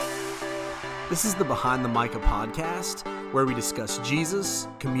This is the Behind the Micah podcast, where we discuss Jesus,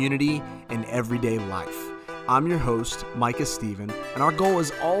 community, and everyday life. I'm your host, Micah Stephen, and our goal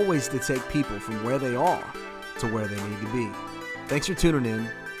is always to take people from where they are to where they need to be. Thanks for tuning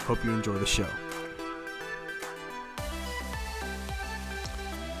in. Hope you enjoy the show.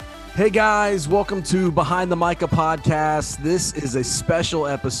 Hey guys, welcome to Behind the Micah podcast. This is a special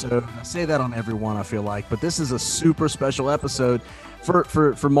episode. I say that on every one, I feel like, but this is a super special episode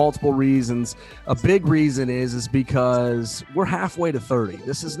for multiple reasons. A big reason is because we're halfway to 30.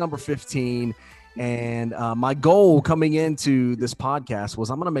 This is number 15. And my goal coming into this podcast was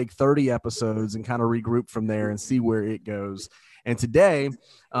I'm going to make 30 episodes and kind of regroup from there and see where it goes. And today,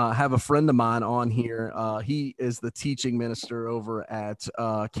 I have a friend of mine on here. He is the teaching minister over at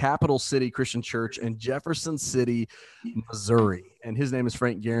Capital City Christian Church in Jefferson City, Missouri. And his name is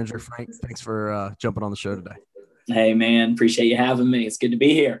Frank Geringer. Frank, thanks for jumping on the show today. Hey, man. Appreciate you having me. It's good to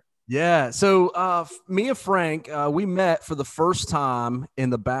be here. Yeah. So me and Frank, we met for the first time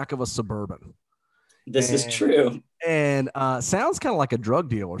in the back of a Suburban. This is true. And sounds kind of like a drug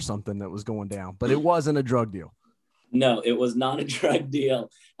deal or something that was going down, but it wasn't a drug deal. No, it was not a drug deal.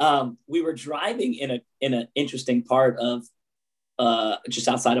 We were driving in an interesting part of just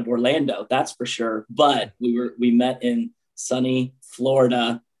outside of Orlando, that's for sure. But we met in sunny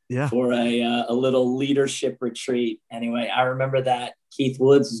Florida for a little leadership retreat. Anyway, I remember that Keith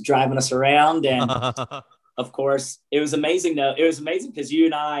Woods was driving us around, and of course, it was amazing. Though it was amazing because you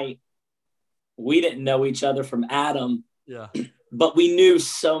and I, we didn't know each other from Adam, but we knew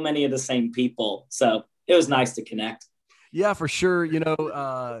so many of the same people. So it was nice to connect. Yeah, for sure. You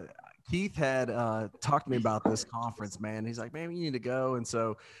know, Keith had talked to me about this conference, man. He's like, man, you need to go. And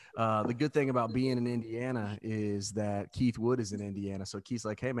so the good thing about being in Indiana is that Keith Wood is in Indiana. So Keith's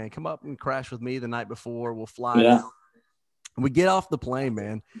like, hey, man, come up and crash with me the night before. We'll fly out. And we get off the plane,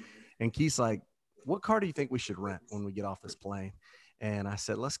 man. And Keith's like, what car do you think we should rent when we get off this plane? And I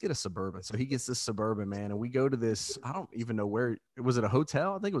said, let's get a Suburban. So he gets this Suburban, man. And we go to this, I don't even know where, was it a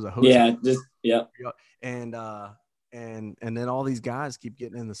hotel? I think it was a hotel. Yeah. And then all these guys keep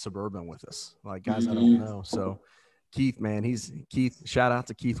getting in the Suburban with us, like guys I don't know. So Keith, man, Keith, shout out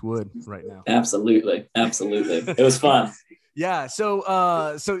to Keith Wood right now. Absolutely. It was fun. Yeah. So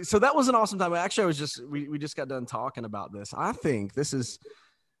that was an awesome time. Actually, we just got done talking about this. I think this is,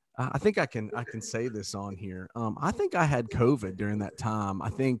 I think I can say this on here. I think I had COVID during that time. I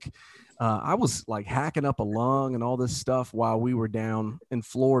think I was like hacking up a lung and all this stuff while we were down in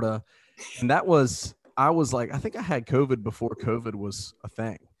Florida. And I was like, I think I had COVID before COVID was a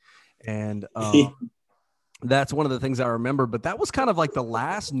thing. And that's one of the things I remember. But that was kind of like the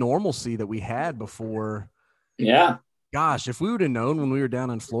last normalcy that we had before. Yeah. Gosh, if we would have known when we were down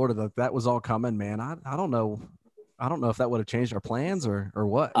in Florida that was all coming, man, I don't know. I don't know if that would have changed our plans or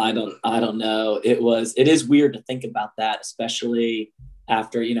what. I don't know. It is weird to think about that, especially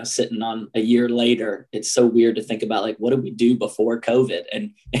after, sitting on a year later. It's so weird to think about, like, what did we do before COVID?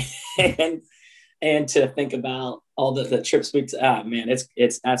 And to think about all the trips man,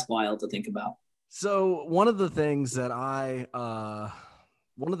 that's wild to think about. So one of the things that I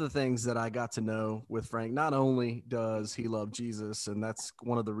got to know with Frank, not only does he love Jesus, and that's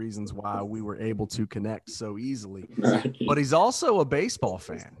one of the reasons why we were able to connect so easily, but he's also a baseball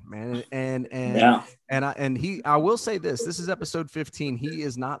fan, man. I will say this is episode 15. He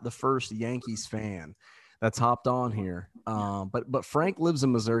is not the first Yankees fan that's hopped on here. But Frank lives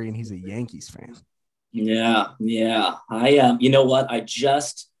in Missouri and he's a Yankees fan. Yeah. I, you know what? I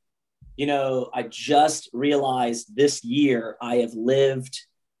just realized this year I have lived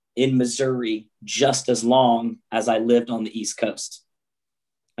in Missouri just as long as I lived on the East Coast.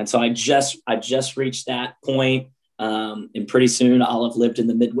 And so I just reached that point. And pretty soon I'll have lived in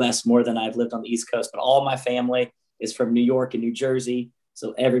the Midwest more than I've lived on the East Coast, but all my family is from New York and New Jersey.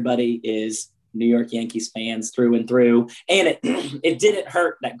 So everybody is New York Yankees fans through and through. And it didn't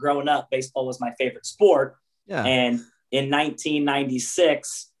hurt that growing up, baseball was my favorite sport. Yeah. And in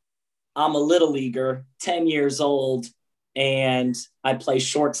 1996, I'm a little leaguer, 10 years old, and I play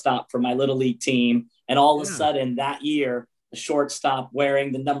shortstop for my little league team. And all of a sudden that year, the shortstop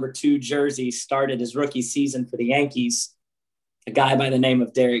wearing the number 2 jersey started his rookie season for the Yankees, a guy by the name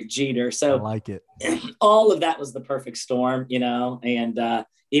of Derek Jeter. So I like it. All of that was the perfect storm, and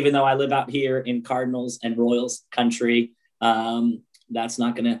even though I live out here in Cardinals and Royals country, that's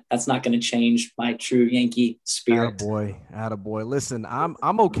not gonna change my true Yankee spirit. Attaboy. Listen,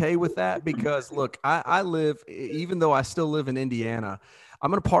 I'm okay with that because look, I live, even though I still live in Indiana,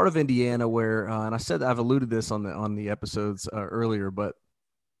 I'm in a part of Indiana where, and I said I've alluded this on the episodes earlier, but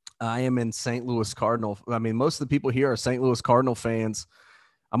I am in St. Louis Cardinal. I mean, most of the people here are St. Louis Cardinal fans.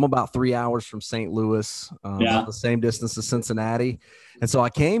 I'm about 3 hours from St. Louis, about the same distance as Cincinnati. And so I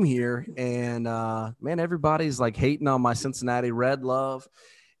came here and, man, everybody's like hating on my Cincinnati Red love.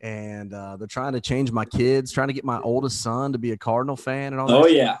 And they're trying to change my kids, trying to get my oldest son to be a Cardinal fan and all that. Oh,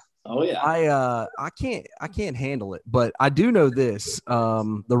 yeah. Oh, yeah. I can't handle it, but I do know this.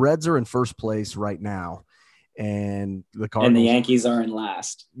 The Reds are in first place right now. And the Cardinals and the Yankees are in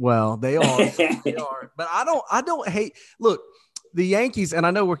last. Well, they are. They are. But I don't hate. Look, the Yankees, and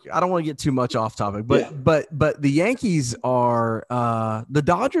I know I don't want to get too much off topic, but the Yankees are the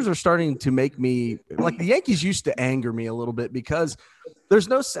Dodgers are starting to make me like the Yankees used to anger me a little bit because there's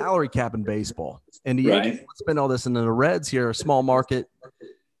no salary cap in baseball, and the Yankees spend all this, and then the Reds here, a small market,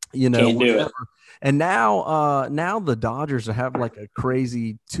 Can't do it. And now the Dodgers have like a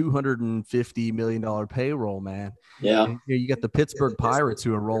crazy $250 million payroll, man. Yeah. And, you got the Pittsburgh Pirates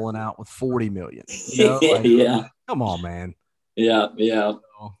who are rolling out with $40 million. Yeah. Come on, man. Yeah. Yeah.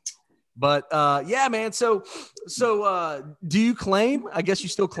 But yeah, man. So do you claim? I guess you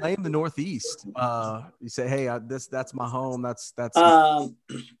still claim the Northeast. You say, hey, that's my home. That's.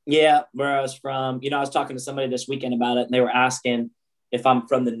 Yeah, where I was from. I was talking to somebody this weekend about it, and they were asking if I'm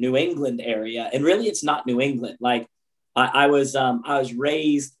from the New England area, and really it's not New England. Like I was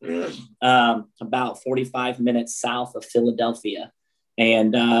raised about 45 minutes south of Philadelphia,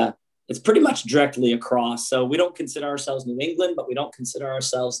 and it's pretty much directly across. So we don't consider ourselves New England, but we don't consider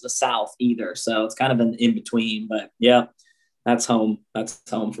ourselves the South either. So it's kind of an in between, but yeah, that's home. That's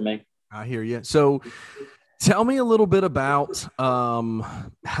home for me. I hear you. So tell me a little bit about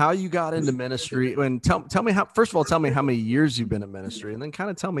how you got into ministry, and tell me how. First of all, tell me how many years you've been in ministry, and then kind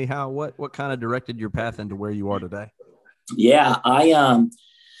of tell me what kind of directed your path into where you are today. Yeah,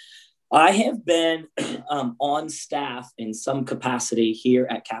 I have been on staff in some capacity here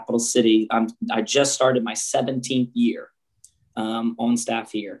at Capital City. I just started my 17th year on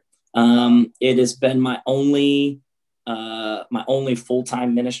staff here. It has been my only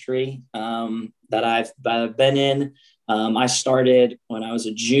full-time ministry that I've been in. I started when I was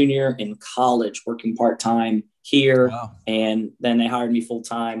a junior in college, working part-time here. Wow. And then they hired me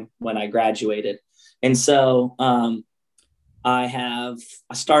full-time when I graduated. And so I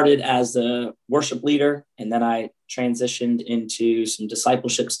started as a worship leader, and then I transitioned into some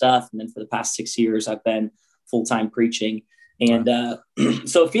discipleship stuff. And then for the past 6 years, I've been full-time preaching. And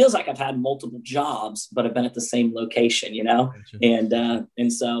so it feels like I've had multiple jobs, but I've been at the same location,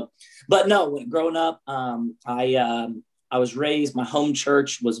 And so, but no, growing up, I was raised, my home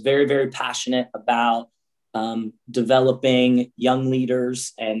church was very, very passionate about developing young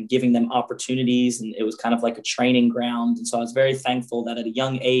leaders and giving them opportunities. And it was kind of like a training ground. And so I was very thankful that at a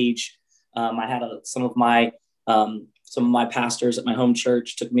young age, I had some of my pastors at my home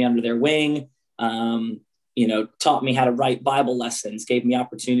church took me under their wing, taught me how to write Bible lessons, gave me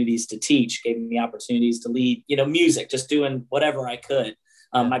opportunities to teach, gave me opportunities to lead, music, just doing whatever I could.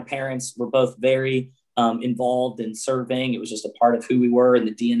 My parents were both very involved in serving. It was just a part of who we were and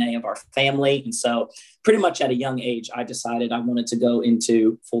the DNA of our family. And so pretty much at a young age, I decided I wanted to go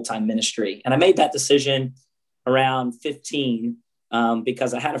into full-time ministry. And I made that decision around 15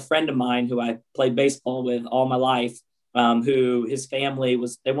 because I had a friend of mine who I played baseball with all my life, who his family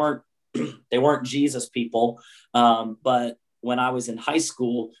they weren't Jesus people. But when I was in high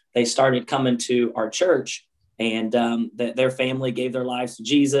school, they started coming to our church, and their family gave their lives to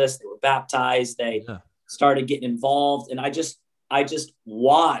Jesus. They were baptized. They started getting involved. And I just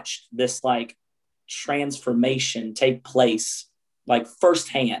watched this like transformation take place like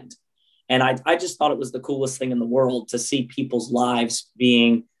firsthand. And I just thought it was the coolest thing in the world to see people's lives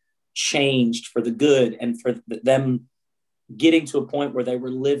being changed for the good, and for them getting to a point where they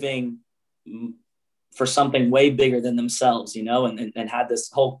were living for something way bigger than themselves, and had this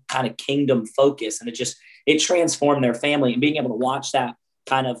whole kind of kingdom focus. And it transformed their family, and being able to watch that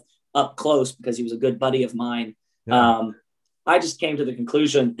kind of up close, because he was a good buddy of mine. Yeah. I just came to the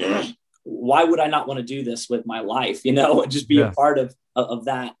conclusion, why would I not want to do this with my life, and just be a part of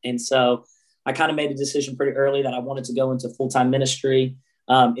that. And so I kind of made a decision pretty early that I wanted to go into full-time ministry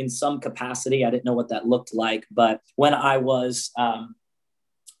in some capacity. I didn't know what that looked like, but when I was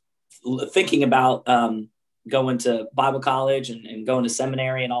thinking about going to Bible college and going to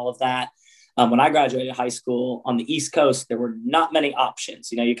seminary and all of that, when I graduated high school on the East Coast, there were not many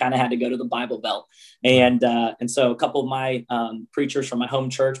options. You kind of had to go to the Bible Belt. And so a couple of my preachers from my home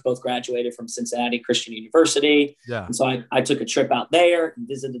church both graduated from Cincinnati Christian University. Yeah. And so I took a trip out there and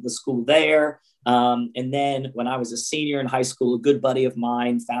visited the school there. And then when I was a senior in high school, a good buddy of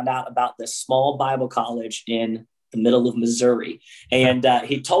mine found out about this small Bible college in the middle of Missouri. And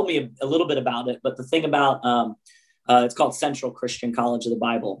he told me a little bit about it. But the thing about It's called Central Christian College of the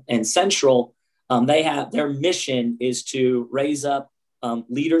Bible. And Central, they have their mission is to raise up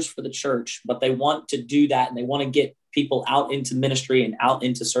leaders for the church, but they want to do that and they want to get people out into ministry and out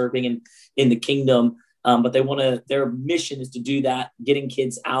into serving in the kingdom. But their mission is to do that, getting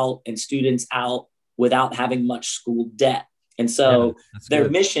kids out and students out without having much school debt. And so their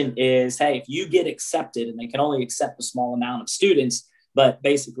mission is, hey, if you get accepted, and they can only accept a small amount of students, but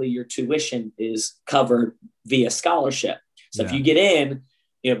basically your tuition is covered via scholarship. So if you get in,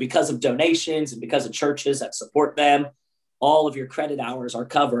 because of donations and because of churches that support them, all of your credit hours are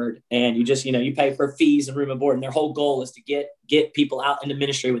covered, and you just, you pay for fees and room and board. And their whole goal is to get people out into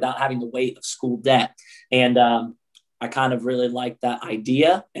ministry without having the weight of school debt. And I kind of really liked that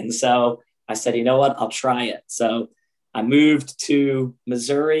idea. And so I said, you know what, I'll try it. So I moved to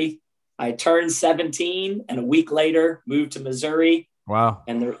Missouri. I turned 17 and a week later moved to Missouri. Wow.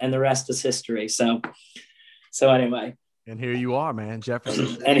 And the rest is history. So anyway. And here you are, man,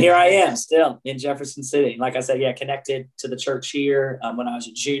 Jefferson. And here I am still in Jefferson City. Like I said, connected to the church here when I was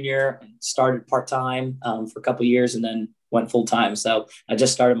a junior and started part-time for a couple of years and then went full-time. So I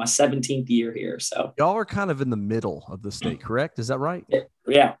just started my 17th year here. So y'all are kind of in the middle of the state, correct? Is that right?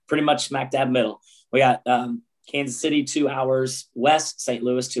 Yeah, pretty much smack dab middle. We got Kansas City 2 hours west, St.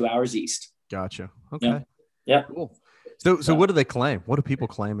 Louis 2 hours east. Gotcha. Okay. Yeah. Cool. So what do they claim? What do people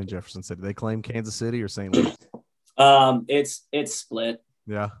claim in Jefferson City? They claim Kansas City or St. Louis? It's split.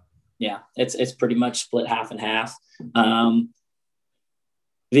 Yeah. It's pretty much split half and half. I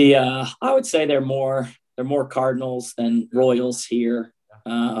would say they're more Cardinals than Royals here,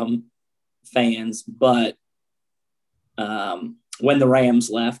 fans. But when the Rams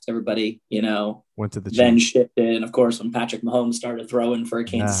left, everybody, went to the then shifted. And of course, when Patrick Mahomes started throwing for a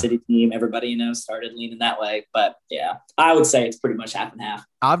Kansas City team, everybody, started leaning that way. But yeah, I would say it's pretty much half and half.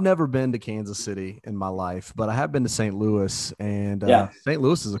 I've never been to Kansas City in my life, but I have been to St. Louis, and St.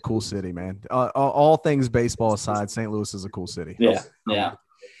 Louis is a cool city, man. All things baseball aside, St. Louis is a cool city. Yeah.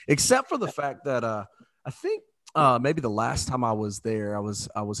 Except for the fact that I think maybe the last time I was there, I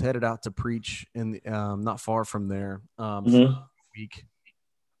was headed out to preach in not far from there for a week.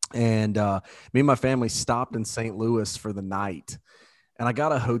 And me and my family stopped in St. Louis for the night, and I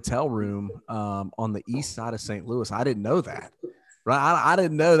got a hotel room on the east side of St. Louis. I didn't know that, right? I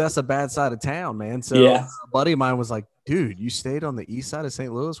didn't know that's a bad side of town, man. So a buddy of mine was like, dude, you stayed on the east side of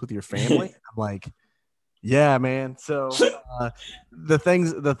St. Louis with your family? I'm like, yeah, man. So the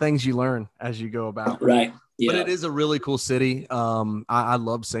things you learn as you go about. Right. Yeah. But it is a really cool city. I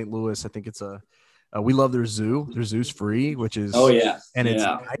love St. Louis. I think it's we love their zoo. Their zoo's free, which is and it's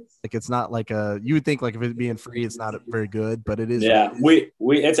like it's not like you would think like if it being free, it's not very good, but it is. Yeah,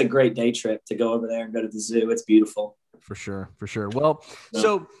 it's a great day trip to go over there and go to the zoo. It's beautiful. For sure. Well,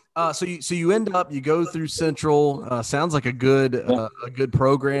 so you end up, you go through Central. Sounds like a good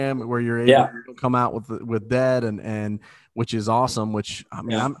program where you're able to come out with debt and which is awesome. Which I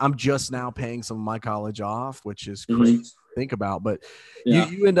mean, I'm just now paying some of my college off, which is crazy to think about. But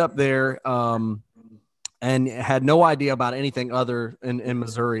you end up there. And had no idea about anything other in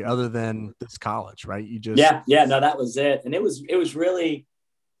Missouri other than this college, right? You just no, that was it. And it was really,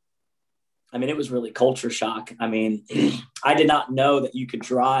 it was really culture shock. I mean, I did not know that you could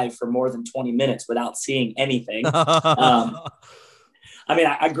drive for more than 20 minutes without seeing anything. I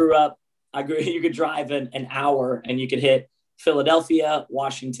grew up. You could drive an hour and you could hit Philadelphia,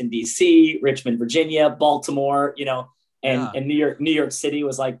 Washington D.C., Richmond, Virginia, Baltimore. And New York City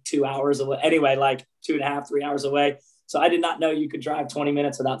was like 2 hours away. Anyway, like 2.5, 3 hours away. So I did not know you could drive 20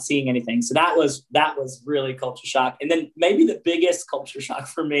 minutes without seeing anything. So that was really culture shock. And then maybe the biggest culture shock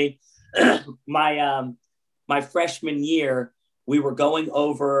for me, my freshman year, we were going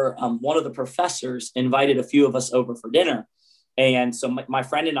over, one of the professors invited a few of us over for dinner. And so my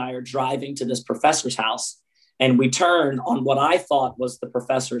friend and I are driving to this professor's house, and we turn on what I thought was the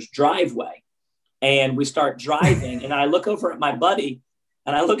professor's driveway. And we start driving, and I look over at my buddy,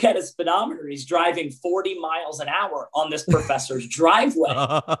 and I look at his speedometer. He's driving 40 miles an hour on this professor's driveway.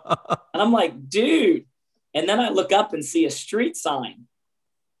 And I'm like, dude. And then I look up and see a street sign.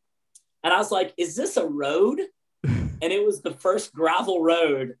 And I was like, is this a road? And it was the first gravel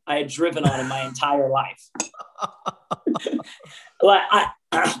road I had driven on in my entire life. Like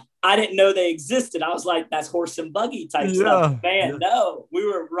I didn't know they existed. I was like, that's horse and buggy type stuff. Man, no, we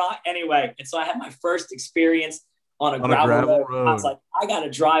were rock anyway. And so I had my first experience on a gravel road. I was like, I got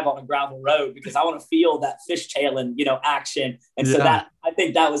to drive on a gravel road because I want to feel that fishtailing, action. And so I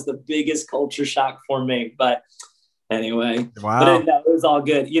think that was the biggest culture shock for me. But anyway, but it was all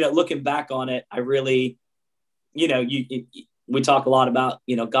good. Looking back on it, I really, we talk a lot about,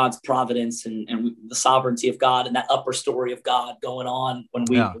 God's providence and the sovereignty of God and that upper story of God going on when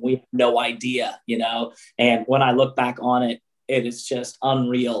we have no idea, and when I look back on it, it is just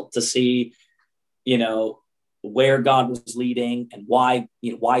unreal to see, where God was leading and why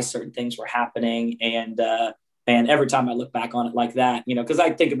certain things were happening. And every time I look back on it like that, because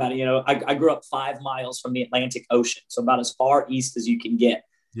I think about it, I grew up 5 miles from the Atlantic Ocean, so about as far east as you can get.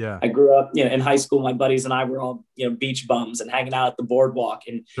 Yeah. I grew up, in high school, my buddies and I were all, beach bums and hanging out at the boardwalk.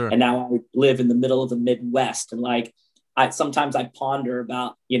 And, Sure. and now I live in the middle of the Midwest. And like, sometimes I ponder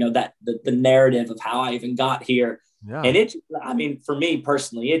about, that the narrative of how I even got here. Yeah. And for me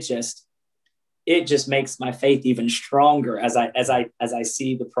personally, it just makes my faith even stronger as I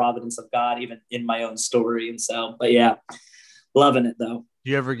see the providence of God, even in my own story. And so, but yeah, loving it though.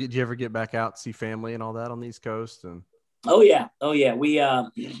 Do you ever get back out, see family and all that on the East Coast? And Oh yeah. We,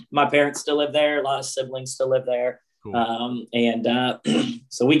 my parents still live there. A lot of siblings still live there. Cool.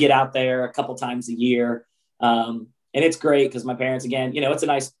 So we get out there a couple times a year. And it's great because my parents, again, it's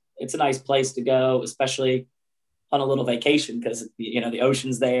a nice place to go, especially on a little vacation because, the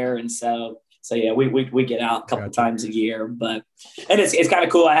ocean's there. And so yeah, we get out a couple times a year, and it's kind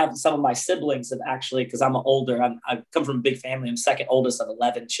of cool. I have some of my siblings have actually, cause I'm older. I come from a big family. I'm second oldest of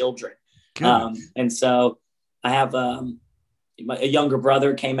 11 children. And so I have a younger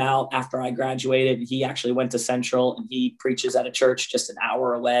brother came out after I graduated. He actually went to Central and he preaches at a church just an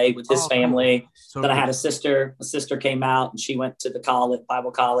hour away with his family. Cool. So then I had a sister came out and she went to the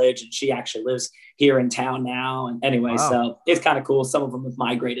Bible college, and she actually lives here in town now. And anyway, So it's kind of cool. Some of them have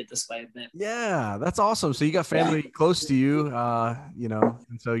migrated this way a bit. Yeah, that's awesome. So you got family close to you, and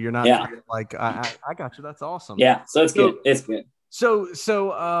so you're not like, I got you. That's awesome. Yeah. So it's good. It's good. So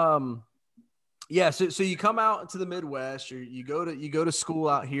you come out to the Midwest, you go to school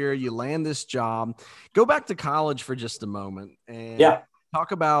out here, you land this job, go back to college for just a moment and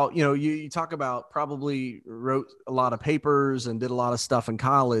talk about, you talk about probably wrote a lot of papers and did a lot of stuff in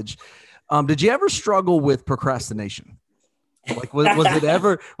college. Did you ever struggle with procrastination? Like, was it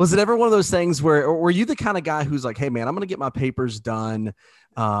ever one of those things where were you the kind of guy who's like, hey man, I'm going to get my papers done.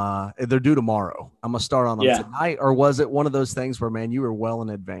 They're due tomorrow. I'm going to start on them tonight. Or was it one of those things where, man, you were well in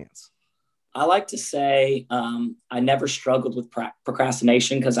advance? I like to say I never struggled with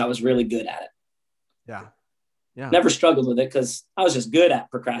procrastination because I was really good at it. Yeah. Never struggled with it because I was just good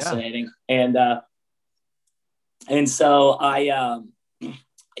at procrastinating. Yeah. And so I,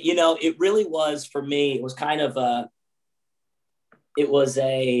 it really was for me, it was kind of I think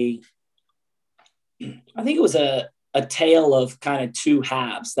it was a tale of kind of two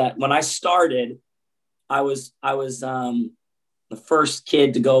halves. That when I started, I was the first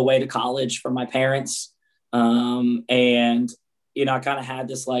kid to go away to college from my parents. And, I kind of had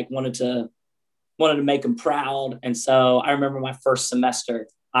this, like, wanted to make them proud. And so I remember my first semester,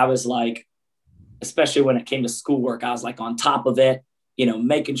 I was like, especially when it came to schoolwork, I was like on top of it,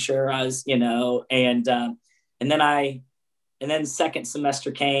 making sure I was, and then second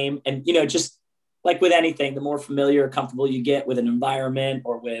semester came and, just like with anything, the more familiar or comfortable you get with an environment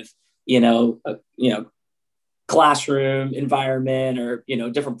or with, classroom environment or,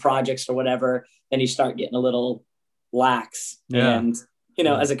 different projects or whatever, then you start getting a little lax. Yeah. And,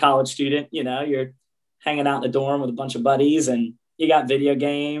 as a college student, you're hanging out in the dorm with a bunch of buddies and you got video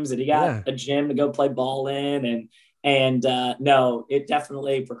games and you got a gym to go play ball in. And no, it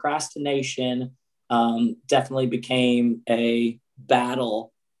definitely, procrastination definitely became a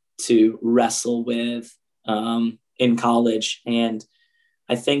battle to wrestle with in college. And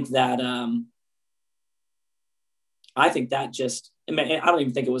I think that, I don't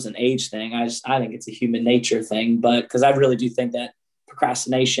even think it was an age thing. I think it's a human nature thing, but because I really do think that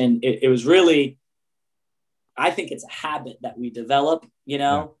procrastination, it was really, I think it's a habit that we develop,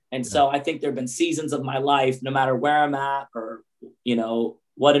 And so I think there've been seasons of my life, no matter where I'm at or,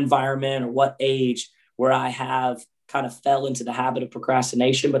 what environment or what age, where I have kind of fell into the habit of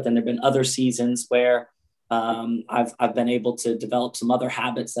procrastination, but then there've been other seasons where I've been able to develop some other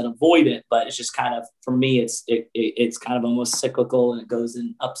habits that avoid it, but it's just kind of, for me, it's kind of almost cyclical and it goes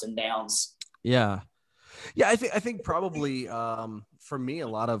in ups and downs. Yeah. I think probably for me, a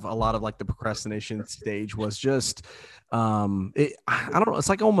lot of like the procrastination stage was just I don't know. It's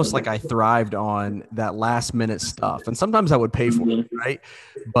like almost like I thrived on that last minute stuff, and sometimes I would pay for it, right?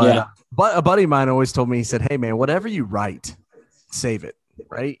 But a buddy of mine always told me, he said, "Hey man, whatever you write, save it,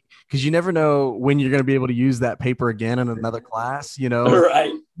 right? Because you never know when you're going to be able to use that paper again in another class,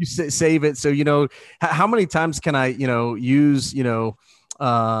 Right. You save it. So, how many times can I, use,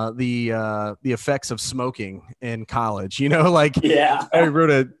 the effects of smoking in college. Like Yeah. I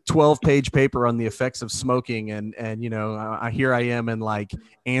wrote a 12-page paper on the effects of smoking, and here I am in like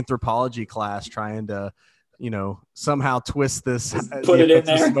anthropology class trying to somehow twist this Put the it in effects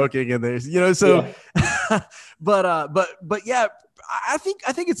of there. smoking in there. So Yeah. but yeah, I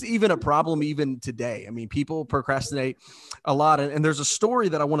think it's even a problem even today. I mean, people procrastinate a lot, and there's a story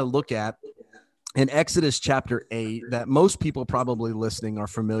that I want to look at in Exodus chapter 8 that most people probably listening are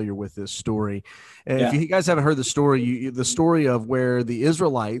familiar with this story. If you guys haven't heard the story, the story of where the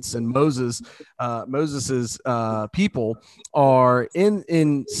Israelites and Moses's people are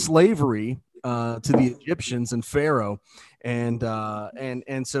in slavery to the Egyptians and Pharaoh. And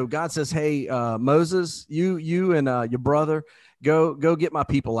so God says, "Hey, Moses, you and your brother, go get my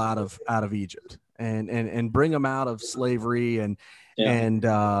people out of Egypt and bring them out of slavery." And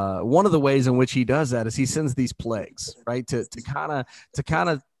one of the ways in which he does that is he sends these plagues, right, to kind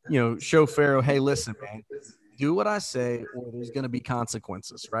of show Pharaoh, hey, listen, man, do what I say, or there's going to be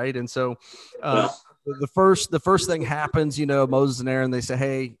consequences, right? And so the first thing happens, Moses and Aaron, they say,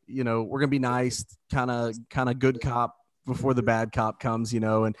 hey, we're gonna be nice, kind of good cop before the bad cop comes,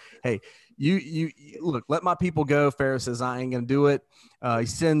 and hey, you look, let my people go. Pharaoh says, I ain't gonna do it. He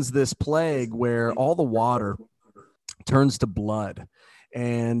sends this plague where all the water turns to blood,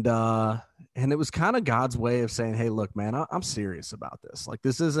 and it was kind of God's way of saying, hey, look, man, I'm serious about this. Like,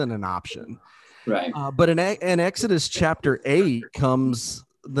 this isn't an option. Right. But in Exodus chapter 8 comes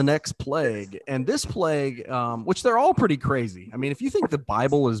the next plague, and this plague, which they're all pretty crazy. I mean, if you think the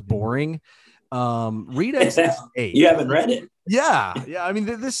Bible is boring, read Exodus 8. You haven't read it. Yeah. I mean,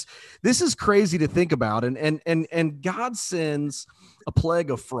 this is crazy to think about, and God sends a plague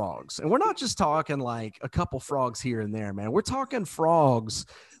of frogs, and we're not just talking like a couple frogs here and there, man. We're talking frogs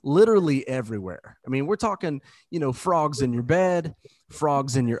literally everywhere. I mean, we're talking, frogs in your bed,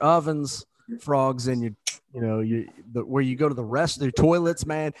 frogs in your ovens, frogs in your, where you go to the rest of your toilets,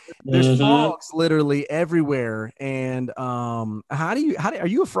 man. There's frogs literally everywhere. And are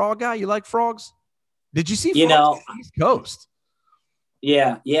you a frog guy? You like frogs? Did you see frogs on the East Coast?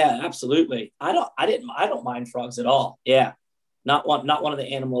 Yeah, absolutely. I don't mind frogs at all. Yeah. Not one of the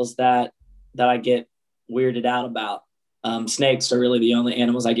animals that I get weirded out about. Snakes are really the only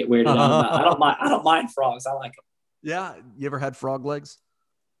animals I get weirded out about. I don't mind frogs. I like them. Yeah. You ever had frog legs?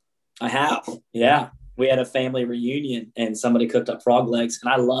 I have. Yeah. We had a family reunion and somebody cooked up frog legs,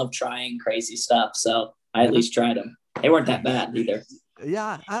 and I love trying crazy stuff. So I at least tried them. They weren't that bad either.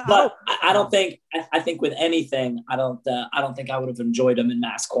 Yeah. I think with anything, I don't think I would have enjoyed them in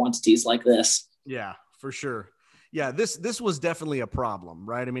mass quantities like this. Yeah, for sure. Yeah, this was definitely a problem,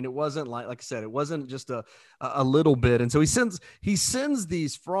 right? I mean, it wasn't like I said, it wasn't just a little bit. And so he sends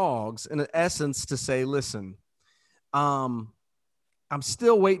these frogs in essence to say, listen, I'm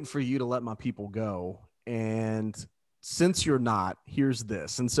still waiting for you to let my people go. And since you're not, here's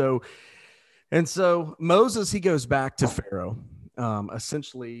this. And so Moses, he goes back to Pharaoh.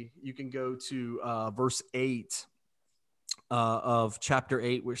 Essentially, you can go to verse 8 of chapter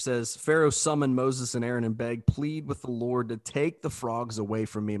 8, which says, Pharaoh summoned Moses and Aaron and begged, plead with the Lord to take the frogs away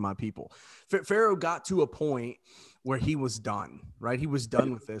from me and my people. Pharaoh got to a point where he was done, right? He was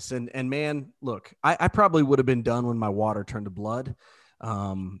done with this. And man, look, I probably would have been done when my water turned to blood.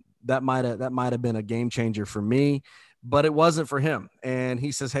 That might have been a game changer for me, but it wasn't for him. And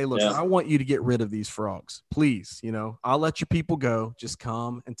he says, hey, look, I want you to get rid of these frogs, please. I'll let your people go. Just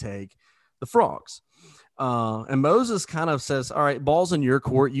come and take the frogs. And Moses kind of says, all right, ball's in your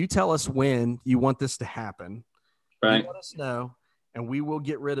court. You tell us when you want this to happen. Right. You let us know, and we will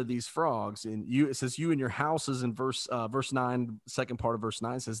get rid of these frogs. And it says you and your houses in verse 9, second part of verse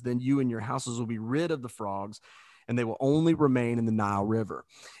 9 says, then you and your houses will be rid of the frogs, and they will only remain in the Nile River.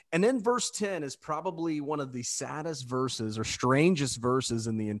 And then verse 10 is probably one of the saddest verses or strangest verses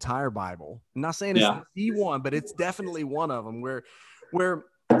in the entire Bible. I'm not saying it's the one, but it's definitely one of them where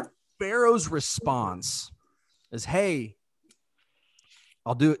Pharaoh's response is, hey,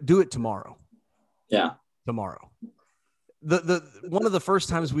 I'll do it tomorrow. Yeah. Tomorrow. The one of the first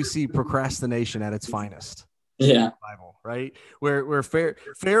times we see procrastination at its finest. Yeah. Bible, right? Where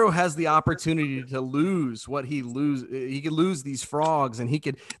Pharaoh has the opportunity to lose what he could lose these frogs, and they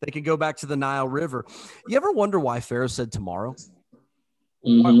could go back to the Nile River. You ever wonder why Pharaoh said tomorrow?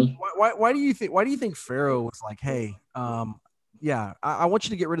 Mm-hmm. Why do you think Pharaoh was like, hey, yeah, I want you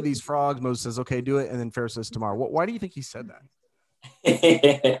to get rid of these frogs. Moses says, okay, do it. And then Pharaoh says tomorrow. Why do you think he said that?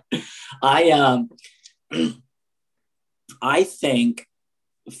 I think,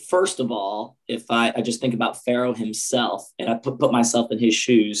 first of all, if I just think about Pharaoh himself and I put myself in his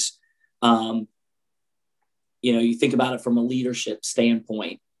shoes, you think about it from a leadership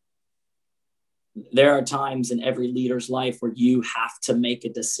standpoint. There are times in every leader's life where you have to make a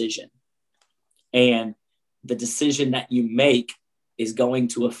decision. And the decision that you make is going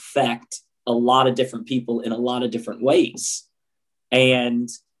to affect a lot of different people in a lot of different ways. And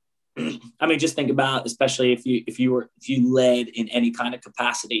I mean, just think about, especially if you led in any kind of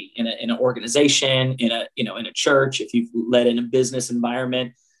capacity in an organization, in a church, if you've led in a business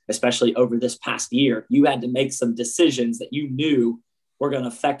environment, especially over this past year, you had to make some decisions that you knew were going to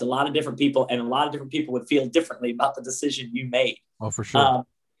affect a lot of different people, and a lot of different people would feel differently about the decision you made. Oh, for sure.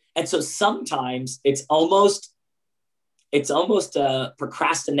 And so sometimes it's almost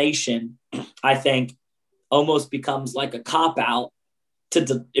procrastination, I think, almost becomes like a cop-out.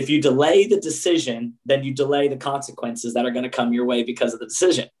 If you delay the decision, then you delay the consequences that are going to come your way because of the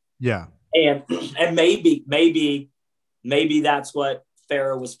decision. Yeah. And maybe that's what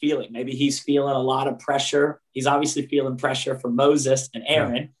Pharaoh was feeling. Maybe he's feeling a lot of pressure. He's obviously feeling pressure from Moses and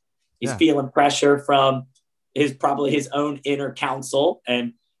Aaron. Yeah. He's feeling pressure from probably his own inner council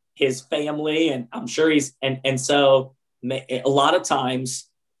and his family. And I'm sure so a lot of times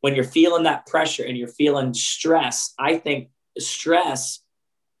when you're feeling that pressure and you're feeling stress, I think stress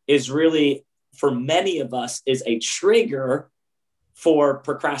is really, for many of us, is a trigger for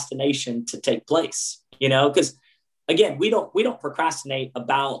procrastination to take place, because again, we don't procrastinate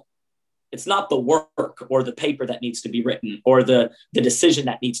about, it's not the work or the paper that needs to be written or the decision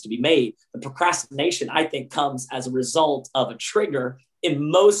that needs to be made. The procrastination, I think, comes as a result of a trigger.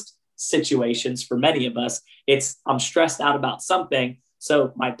 In most situations, for many of us, I'm stressed out about something.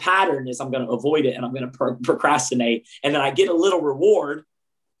 So my pattern is I'm going to avoid it and I'm going to procrastinate. And then I get a little reward.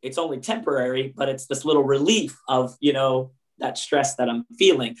 It's only temporary, but it's this little relief of, that stress that I'm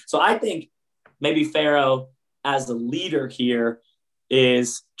feeling. So I think maybe Pharaoh, as a leader here,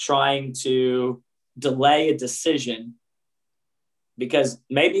 is trying to delay a decision because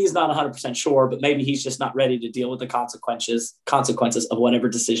maybe he's not 100% sure, but maybe he's just not ready to deal with the consequences of whatever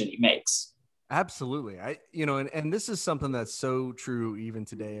decision he makes. Absolutely. And this is something that's so true even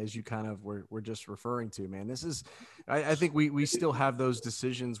today, as you kind of were just referring to, man. This is, I think we still have those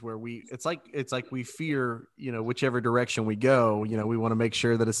decisions where it's like we fear, whichever direction we go, we want to make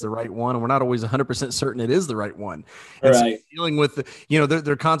sure that it's the right one. And we're not always 100% certain it is the right one. And right. So dealing with,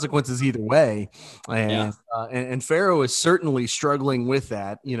 there are consequences either way. And, and Pharaoh is certainly struggling with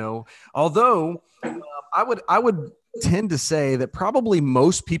that, although I would tend to say that probably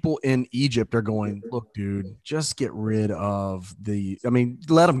most people in Egypt are going, look, dude, just get rid of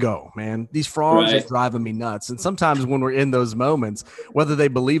let them go, man. These frogs are driving me nuts. And sometimes when we're in those moments, whether they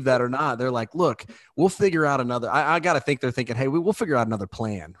believe that or not, they're like, look, we'll figure out another, I got to think they're thinking, hey, we'll figure out another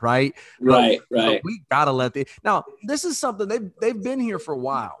plan. Right. Right. We got to now this is something they've been here for a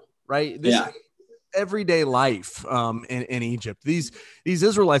while, right? This is everyday life in Egypt. These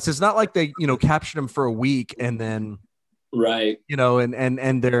Israelites, it's not like they captured them for a week and then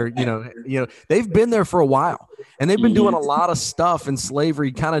and they're they've been there for a while, and they've been doing a lot of stuff in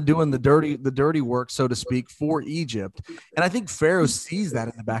slavery, kind of doing the dirty work, so to speak, for Egypt. And I think Pharaoh sees that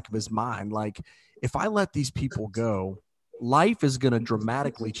in the back of his mind, like, if I let these people go, life is going to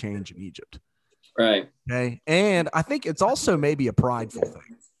dramatically change in Egypt. Right. Okay. And I think it's also maybe a prideful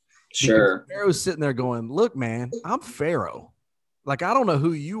thing. Sure. Because Pharaoh's sitting there going, look, man, I'm Pharaoh. Like, I don't know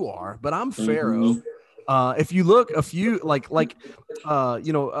who you are, but I'm Pharaoh. If you look a few,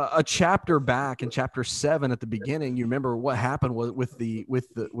 a chapter back in chapter 7 at the beginning, you remember what happened with the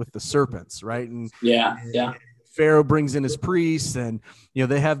serpents, right? And Pharaoh brings in his priests, and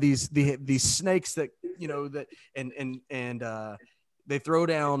they have these snakes that they throw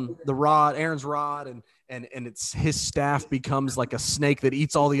down the rod, Aaron's rod, and it's his staff becomes like a snake that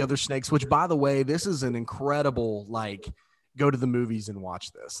eats all the other snakes. Which, by the way, this is an incredible, go to the movies and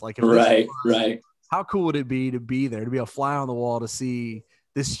watch this. Like, if how cool would it be to be there, to be a fly on the wall, to see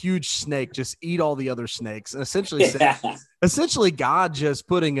this huge snake just eat all the other snakes, and essentially God just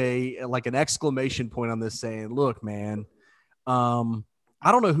putting an exclamation point on this, saying, look, man, I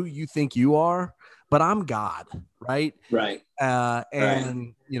don't know who you think you are, but I'm God. Right. Right.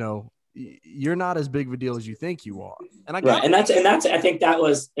 And you're not as big of a deal as you think you are. And I think that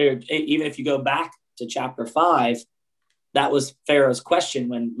was, even if you go back to chapter 5, that was Pharaoh's question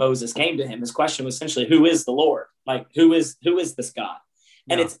when Moses came to him. His question was essentially, who is the Lord? Like, who is this God?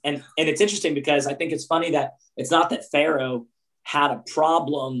 And it's interesting because I think it's funny that it's not that Pharaoh had a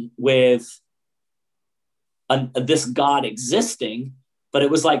problem with this God existing, but it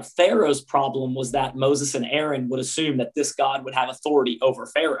was like Pharaoh's problem was that Moses and Aaron would assume that this God would have authority over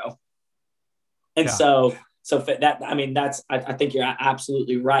Pharaoh. And so So that, I mean, I think you're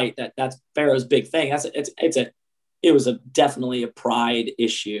absolutely right that's Pharaoh's big thing. It was definitely a pride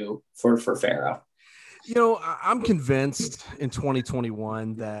issue for Pharaoh. I'm convinced in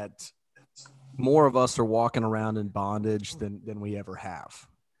 2021 that more of us are walking around in bondage than we ever have,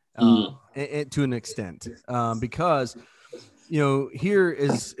 and to an extent, because here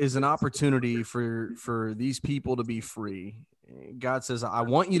is an opportunity for these people to be free. God says, I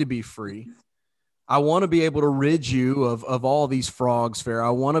want you to be free. I want to be able to rid you of all these frogs, Pharaoh.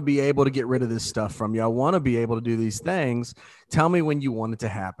 I want to be able to get rid of this stuff from you. I want to be able to do these things. Tell me when you want it to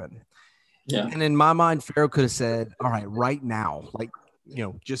happen. Yeah. And in my mind, Pharaoh could have said, all right, right now,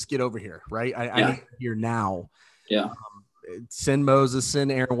 just get over here, right? I need you here now. Yeah. Send Moses,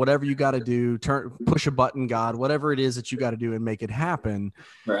 send Aaron, whatever you got to do, push a button, God, whatever it is that you got to do and make it happen.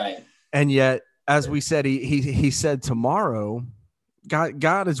 Right. And yet, as we said, he said tomorrow.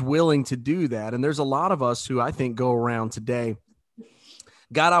 God is willing to do that. And there's a lot of us who I think go around today.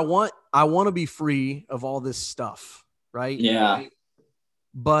 God, I want to be free of all this stuff. Right. Yeah.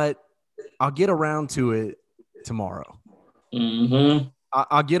 But I'll get around to it tomorrow. Mm-hmm.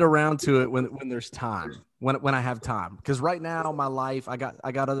 I'll get around to it when there's time, when I have time. Because right now, my life, I got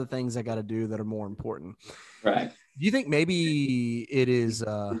other things I got to do that are more important. Right. Do you think maybe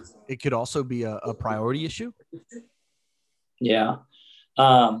it could also be a priority issue? Yeah.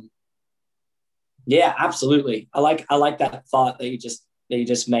 Yeah, absolutely. I like that thought that you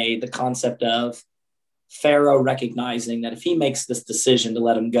just made, the concept of Pharaoh recognizing that if he makes this decision to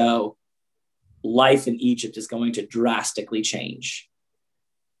let him go, life in Egypt is going to drastically change.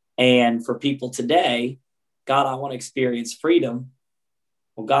 And for people today, God, I want to experience freedom.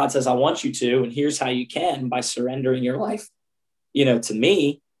 Well, God says, I want you to, and here's how you can, by surrendering your life, to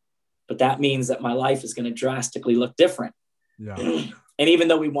me. But that means that my life is going to drastically look different. Yeah. And even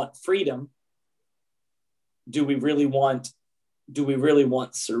though we want freedom, do we really want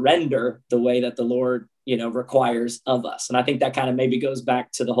surrender the way that the Lord, requires of us? And I think that kind of maybe goes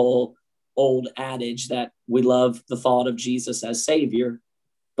back to the whole old adage that we love the thought of Jesus as Savior,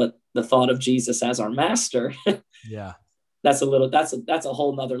 but the thought of Jesus as our master. Yeah. That's a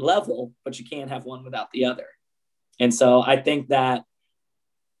whole nother level, but you can't have one without the other. And so I think that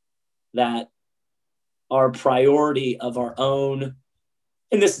our priority of our own,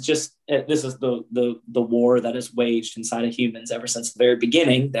 and this is the war that is waged inside of humans ever since the very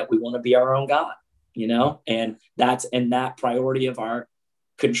beginning, that we want to be our own God, and that priority of our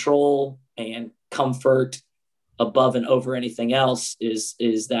control and comfort above and over anything else is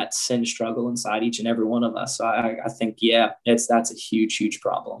that sin struggle inside each and every one of us. So I think, that's a huge, huge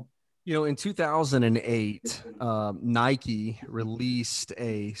problem. In 2008, Nike released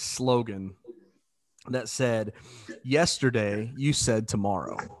a slogan that said, yesterday you said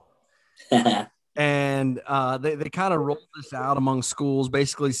tomorrow. And they kind of rolled this out among schools,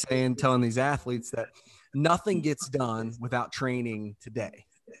 basically telling these athletes that nothing gets done without training today.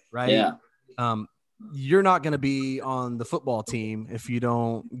 Right. Yeah. You're not going to be on the football team if you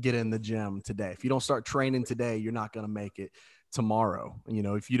don't get in the gym today. If you don't start training today, you're not going to make it tomorrow.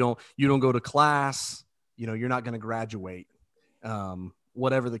 If you don't go to class, you're not going to graduate,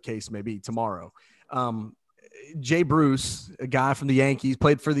 whatever the case may be tomorrow. Jay Bruce, a guy from the Yankees,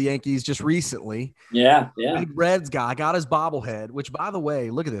 played for the Yankees just recently. Yeah. Big Reds guy, got his bobblehead, which, by the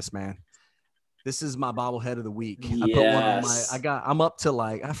way, look at this, man. This is my bobblehead of the week. Yes. I put one on I'm up to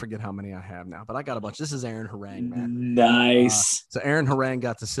I forget how many I have now, but I got a bunch. This is Aaron Harang, man. Nice. So Aaron Harang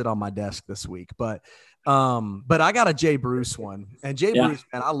got to sit on my desk this week, but I got a Jay Bruce one, and Jay Bruce,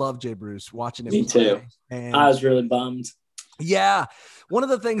 man, I love Jay Bruce, watching him. Me too. And I was really bummed. Yeah. One of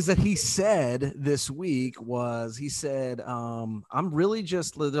the things that he said this week was, I'm really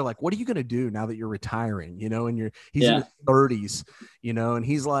they're like, what are you going to do now that you're retiring? And he's in his 30s, and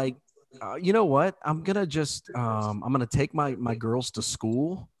he's like, you know what? I'm going to I'm going to take my girls to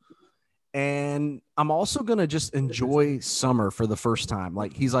school, and I'm also going to just enjoy summer for the first time.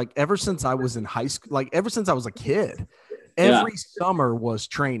 Like, he's like, ever since I was in high school, ever since I was a kid, every summer was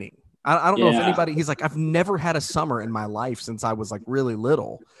training. I don't know if anybody, he's like, I've never had a summer in my life since I was really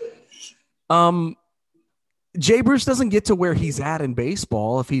little. Jay Bruce doesn't get to where he's at in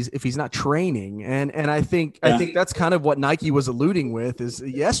baseball if he's not training. And I think that's kind of what Nike was alluding with is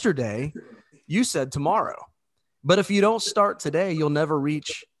yesterday you said tomorrow, but if you don't start today, you'll never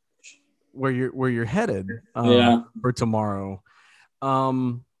reach where you're headed for tomorrow.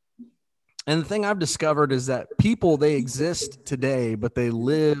 And the thing I've discovered is that people, they exist today, but they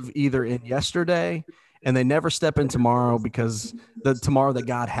live either in yesterday and they never step in tomorrow, because the tomorrow that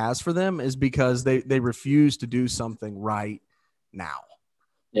God has for them is because they refuse to do something right now.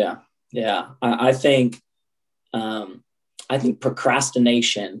 Yeah. Yeah. I think I think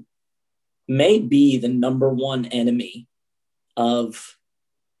procrastination may be the number one enemy of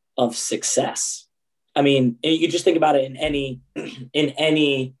success. I mean, you just think about it in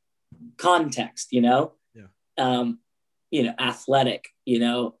any context, Yeah. Athletic,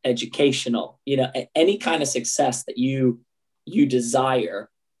 educational, any kind of success that you desire.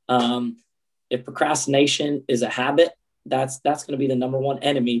 If procrastination is a habit, that's going to be the number one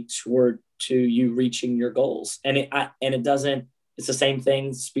enemy to you reaching your goals. And it's the same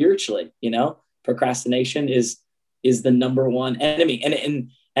thing spiritually, procrastination is the number one enemy.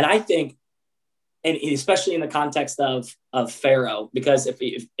 And I think, and especially in the context of Pharaoh, because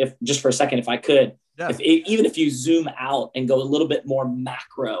if just for a second, if I could, yeah. Even if you zoom out and go a little bit more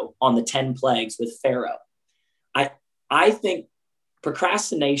macro on the 10 plagues with Pharaoh, I think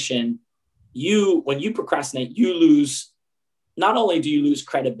procrastination, when you procrastinate, you lose, not only do you lose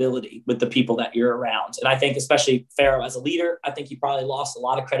credibility with the people that you're around, and I think especially Pharaoh as a leader, I think he probably lost a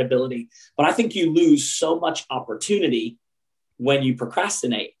lot of credibility, but I think you lose so much opportunity when you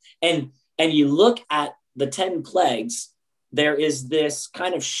procrastinate. And you look at the 10 plagues, there is this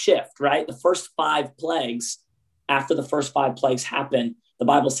kind of shift, right? The first 5 plagues, after the first 5 plagues happen, the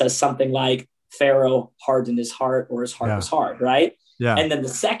Bible says something like Pharaoh hardened his heart, or his heart was hard, right? Yeah. And then the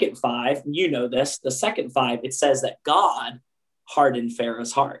second 5, the second 5, it says that God hardened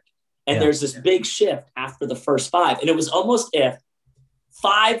Pharaoh's heart. And there's this big shift after the first 5. And it was almost if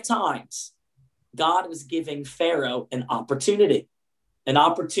 5 times God was giving Pharaoh an opportunity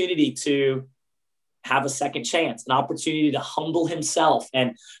to have a second chance, an opportunity to humble himself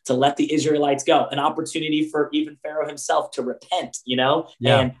and to let the Israelites go, an opportunity for even Pharaoh himself to repent,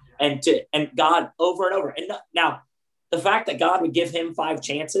 and God over and over. And now the fact that God would give him 5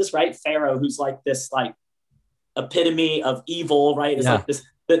 chances, right? Pharaoh, who's like this epitome of evil, right? It's like this,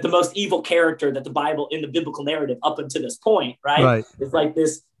 the most evil character that the Bible in the biblical narrative up until this point, right? It's like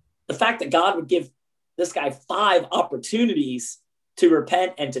this, the fact that God would give this guy 5 opportunities to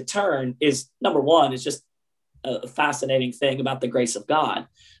repent and to turn is, number one, is just a fascinating thing about the grace of God.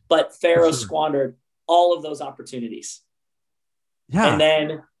 But Pharaoh squandered all of those opportunities. Yeah.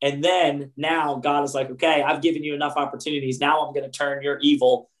 And then now God is like, okay, I've given you enough opportunities. Now I'm going to turn your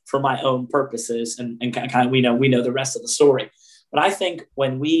evil for my own purposes. And kind of, we know the rest of the story. But I think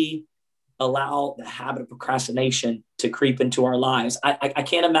when we allow the habit of procrastination to creep into our lives, I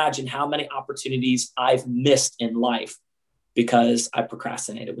can't imagine how many opportunities I've missed in life because I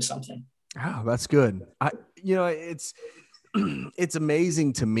procrastinated with something. Oh, that's good. It's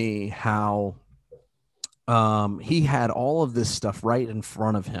amazing to me how he had all of this stuff right in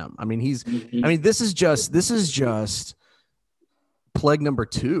front of him. I mean, this is just plague number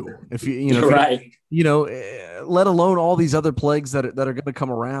 2. If let alone all these other plagues that are going to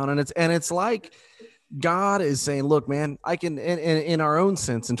come around. And it's like God is saying, look, man, I can, in our own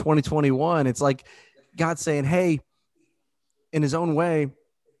sense in 2021, it's like God saying, hey, in his own way,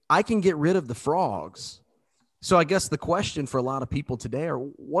 I can get rid of the frogs. So I guess the question for a lot of people today are,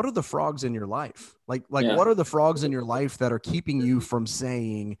 what are the frogs in your life? What are the frogs in your life that are keeping you from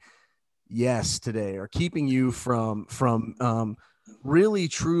saying yes today, or keeping you from really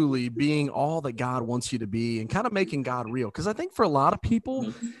truly being all that God wants you to be, and kind of making God real? Because I think for a lot of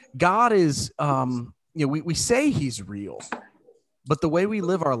people, God is, we say he's real, but the way we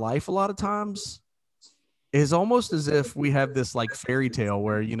live our life a lot of times is almost as if we have this like fairy tale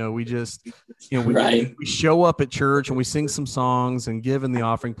where, we just, we show up at church and we sing some songs and give in the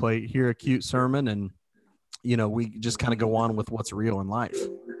offering plate, hear a cute sermon, and, we just kind of go on with what's real in life.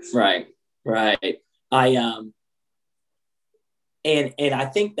 Right. And I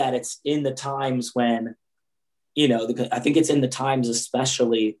think that it's in the times when, I think it's in the times,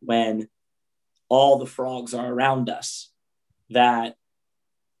 especially when all the frogs are around us,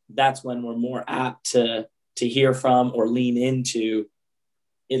 that's when we're more apt to hear from or lean into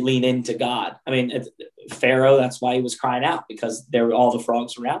God. I mean, Pharaoh, that's why he was crying out, because there were all the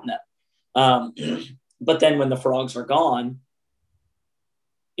frogs around them. But then when the frogs are gone,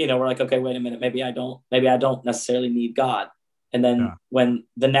 we're like, okay, wait a minute, maybe I don't necessarily need God. And then when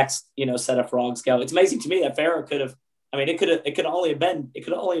the next, set of frogs go, it's amazing to me that Pharaoh it could only have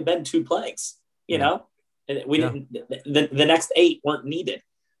been 2 plagues, didn't, the next 8 weren't needed.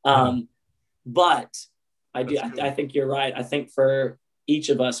 But I think you're right. I think for each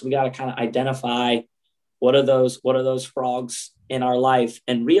of us, we got to kind of identify what are those frogs in our life,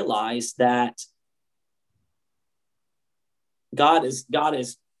 and realize that God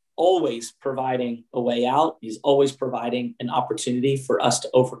is always providing a way out. He's always providing an opportunity for us to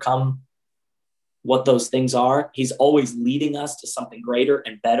overcome what those things are. He's always leading us to something greater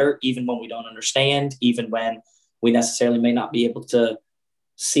and better, even when we don't understand, even when we necessarily may not be able to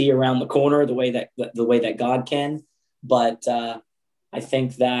see around the corner the way that God can. But I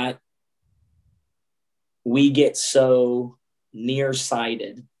think that we get so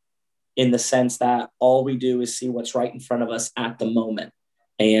nearsighted in the sense that all we do is see what's right in front of us at the moment.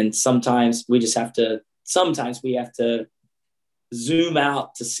 And sometimes we have to zoom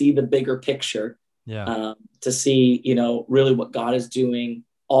out to see the bigger picture, to see, really what God is doing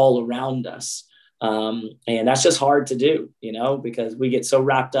all around us. And that's just hard to do, because we get so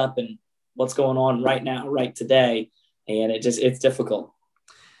wrapped up in what's going on right now, right today. And it's difficult.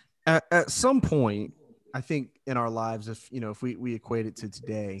 At some point, I think in our lives, if we equate it to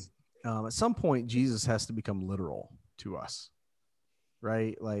today, at some point, Jesus has to become literal to us,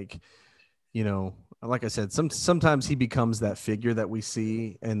 right? Like, like I said, sometimes he becomes that figure that we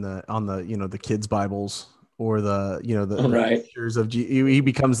see on the kids' Bibles, or the right. pictures of he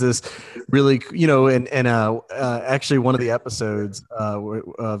becomes this really, actually one of the episodes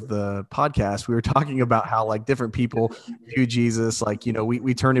of the podcast, we were talking about how like different people view Jesus. Like,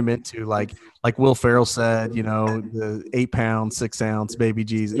 we turn him into like Will Ferrell said, the 8-pound, 6-ounce baby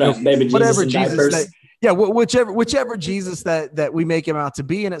Jesus, baby whatever Jesus whichever Jesus that we make him out to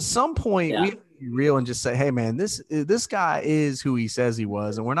be. And at some point we have to be real and just say, hey man, this guy is who he says he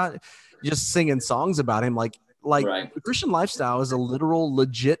was. And we're not just singing songs about him. Like right. The Christian lifestyle is a literal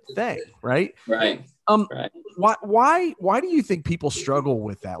legit thing. Right. Right. Right. Why do you think people struggle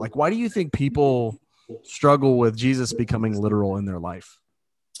with that? Like, why do you think people struggle with Jesus becoming literal in their life?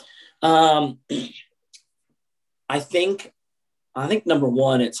 I think number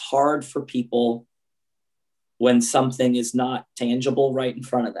one, it's hard for people when something is not tangible right in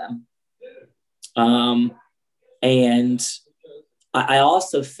front of them. And I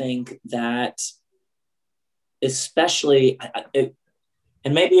also think that, especially,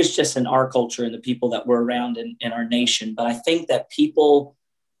 and maybe it's just in our culture and the people that we're around in our nation, but I think that people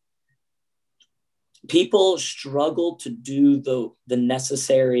struggle to do the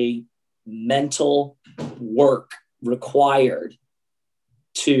necessary mental work required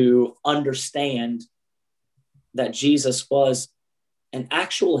to understand that Jesus was an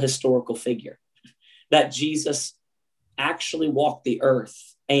actual historical figure, that Jesus actually walked the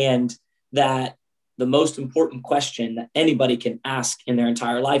earth, and that the most important question that anybody can ask in their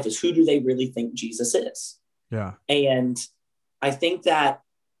entire life is, who do they really think Jesus is? Yeah. And I think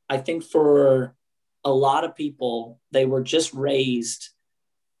for a lot of people, they were just raised,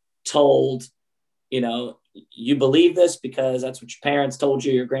 told, you believe this because that's what your parents told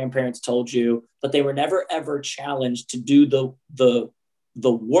you, your grandparents told you, but they were never, ever challenged to do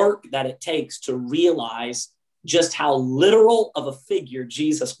the work that it takes to realize just how literal of a figure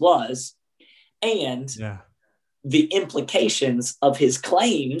Jesus was, and the implications of his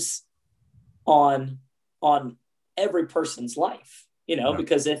claims on every person's life,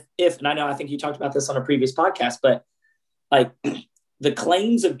 because if, and I think you talked about this on a previous podcast, but like the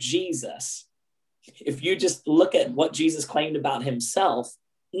claims of Jesus, if you just look at what Jesus claimed about himself,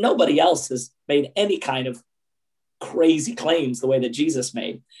 nobody else has made any kind of crazy claims the way that Jesus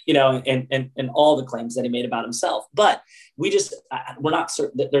made, and all the claims that he made about himself. But we're not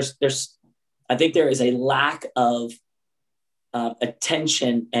certain that I think there is a lack of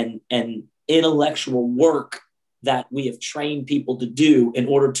attention and intellectual work that we have trained people to do in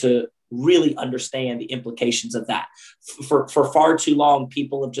order to really understand the implications of that. For far too long,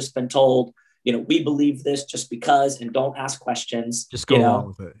 people have just been told, we believe this just because, and don't ask questions. Just go along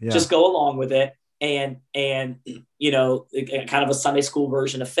with it. Yeah. Just go along with it. And kind of a Sunday school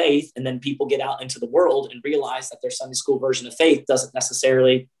version of faith. And then people get out into the world and realize that their Sunday school version of faith doesn't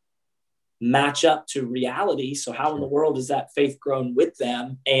necessarily match up to reality. So how in the world is that faith grown with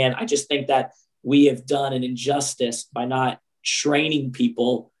them? And I just think that we have done an injustice by not training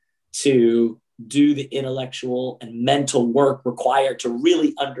people to do the intellectual and mental work required to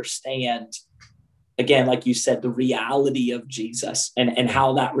really understand, again, like you said, the reality of Jesus and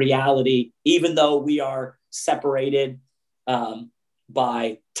how that reality, even though we are separated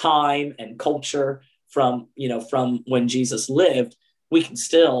by time and culture from when Jesus lived, we can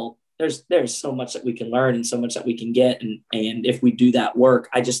still, there's so much that we can learn and so much that we can get. And if we do that work,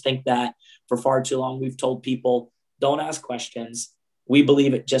 I just think that for far too long, we've told people, don't ask questions. We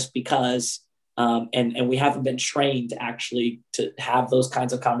believe it just because, and we haven't been trained to actually to have those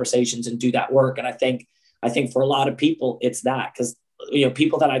kinds of conversations and do that work. And I think for a lot of people, it's that, because,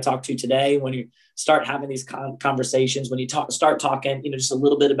 people that I talk to today, when you start having these conversations, when you start talking, just a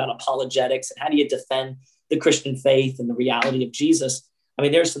little bit about apologetics and how do you defend the Christian faith and the reality of Jesus. I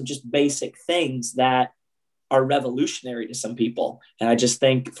mean, there's some just basic things that are revolutionary to some people. And I just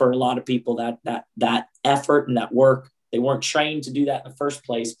think for a lot of people that effort and that work, they weren't trained to do that in the first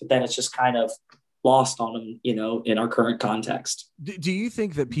place, but then it's just kind of lost on them, in our current context. Do you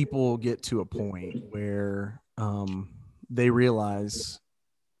think that people get to a point where they realize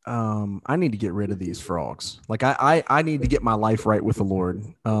I need to get rid of these frogs? Like I need to get my life right with the Lord,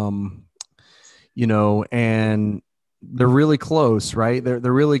 and they're really close, right? They're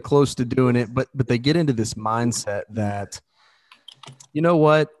really close to doing it, but they get into this mindset that, you know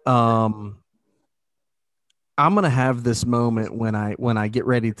what? I'm going to have this moment when I get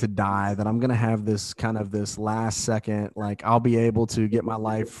ready to die, that I'm going to have this kind of this last second, like I'll be able to get my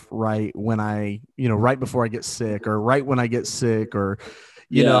life right when right before I get sick, or right when I get sick, or,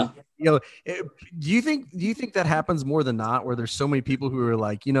 do you think that happens more than not, where there's so many people who are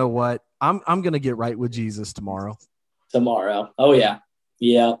like, you know what, I'm going to get right with Jesus tomorrow? Oh yeah.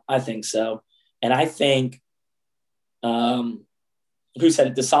 Yeah, I think so. And I think, who said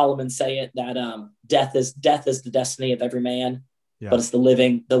it? Did Solomon say it, that death is the destiny of every man, but it's the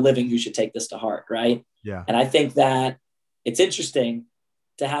living who should take this to heart, right? Yeah. And I think that it's interesting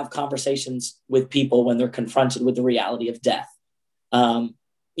to have conversations with people when they're confronted with the reality of death.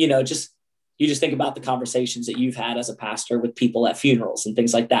 You just think about the conversations that you've had as a pastor with people at funerals and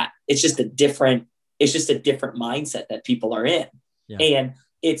things like that. It's just a different mindset that people are in. Yeah. And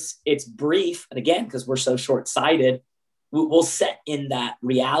it's brief. And again, because we're so short-sighted, we'll set in that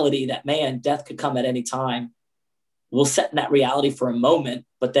reality that, man, death could come at any time. We'll set in that reality for a moment,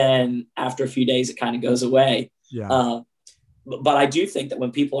 but then after a few days, it kind of goes away. Yeah. But I do think that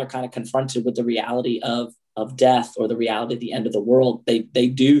when people are kind of confronted with the reality of death, or the reality of the end of the world, they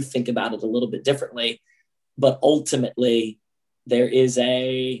do think about it a little bit differently. But ultimately, there is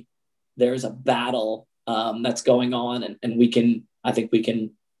a battle that's going on, and I think we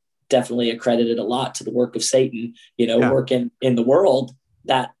can definitely accredit it a lot to the work of Satan, working in the world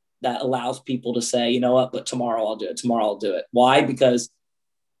that allows people to say, you know what, but tomorrow I'll do it. Why? Because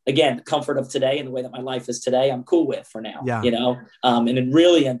again, the comfort of today and the way that my life is today, I'm cool with for now, and then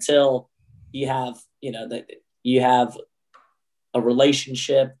really until you have, that you have a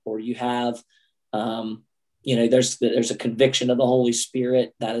relationship, or you have, there's a conviction of the Holy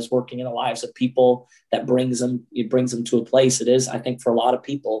Spirit that is working in the lives of people that brings them to a place. It is, I think, for a lot of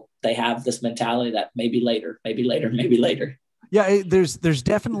people, they have this mentality that maybe later. Yeah. There's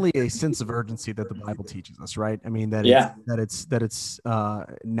definitely a sense of urgency that the Bible teaches us, right? I mean, it's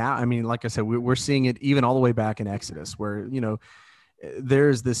now, I mean, like I said, we're seeing it even all the way back in Exodus, where,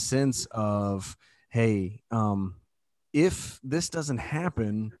 there's this sense of, hey, if this doesn't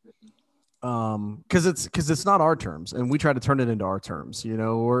happen, because it's not our terms, and we try to turn it into our terms,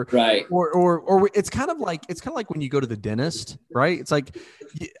 or right, or it's kind of like when you go to the dentist, right? It's like,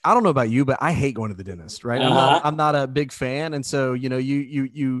 I don't know about you, but I hate going to the dentist, right? I'm not a big fan, and so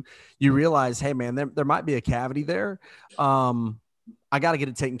you realize, hey man, there might be a cavity there. I got to get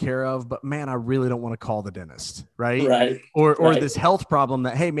it taken care of, but man, I really don't want to call the dentist, right? Right. Or this health problem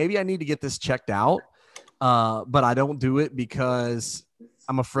that, hey, maybe I need to get this checked out, but I don't do it because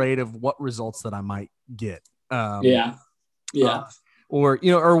I'm afraid of what results that I might get. Or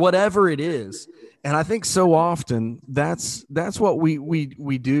whatever it is. And I think so often that's what we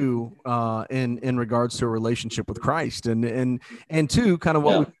do in regards to a relationship with Christ, and two, kind of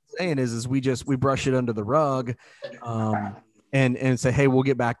what we're saying is we brush it under the rug, and say, hey, we'll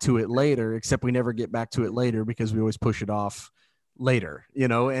get back to it later, except we never get back to it later because we always push it off later,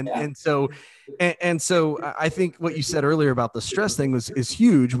 and so I think what you said earlier about the stress thing is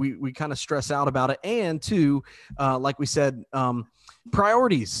huge. We kind of stress out about it, and two, like we said,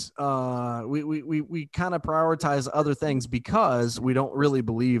 priorities. We kind of prioritize other things because we don't really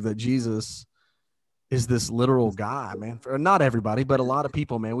believe that Jesus is this literal guy, man. For not everybody, but a lot of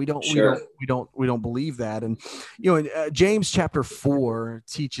people, man. We don't believe that. And James chapter 4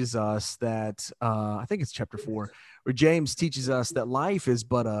 teaches us that I think it's chapter 4, where James teaches us that life is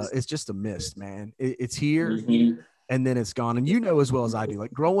it's just a mist, man. It's here, and then it's gone. And as well as I do,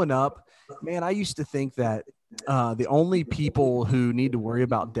 like growing up, man, I used to think that the only people who need to worry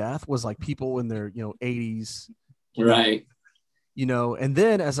about death was like people in their 80s, right? And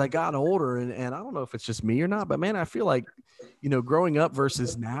then as I got older, and I don't know if it's just me or not, but man, I feel like, growing up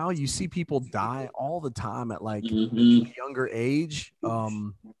versus now, you see people die all the time at like a younger age.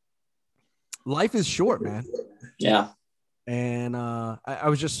 Life is short, man. Yeah. And I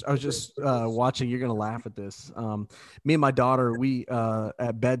was just watching. You're gonna laugh at this. Me and my daughter, we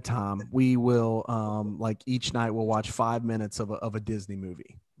at bedtime, we will like each night we'll watch 5 minutes of a Disney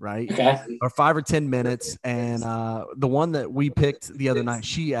movie, right? Okay. Or 5 or 10 minutes. And the one that we picked the other night,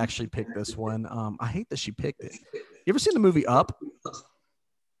 she actually picked this one. I hate that she picked it. You ever seen the movie Up?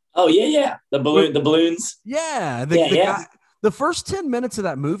 Oh yeah. The balloons. Yeah. Yeah. Guy, the first 10 minutes of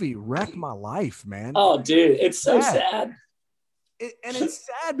that movie wrecked my life, man. Oh, dude, it's so sad. And it's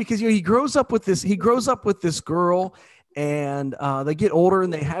sad because he grows up with this girl, and they get older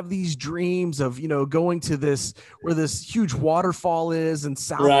and they have these dreams of going to this where this huge waterfall is in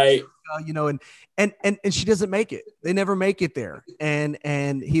South Right. Africa, and she doesn't make it. They never make it there, and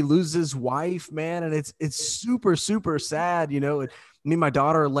he loses his wife, man, and it's super super sad. And me and my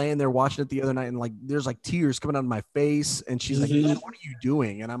daughter are laying there watching it the other night, and like there's like tears coming out of my face, and she's like, "What are you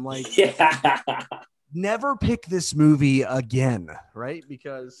doing?" And I'm like, yeah. Never pick this movie again, right?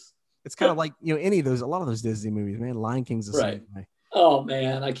 Because it's kind of like a lot of those Disney movies, man. Lion King's the same way. Oh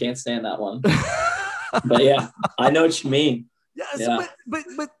man, I can't stand that one. But yeah, I know what you mean. Yes, yeah.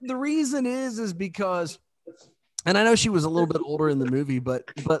 But the reason is because, and I know she was a little bit older in the movie, but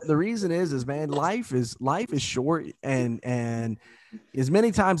the reason is man, life is short, and as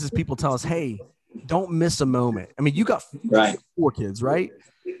many times as people tell us, hey, don't miss a moment. I mean, you got 4 kids, right?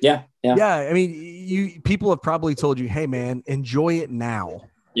 Yeah. I mean, people have probably told you, hey man, enjoy it now.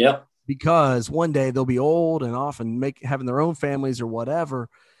 Yep. Because one day they'll be old and off and having their own families or whatever,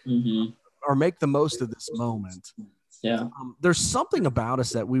 or make the most of this moment. Yeah. There's something about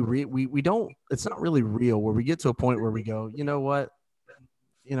us that we don't, it's not really real, where we get to a point where we go, you know what,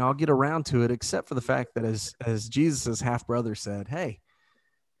 I'll get around to it, except for the fact that as Jesus' half brother said, hey,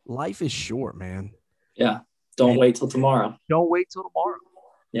 life is short, man. Yeah. Don't wait till tomorrow. Don't wait till tomorrow.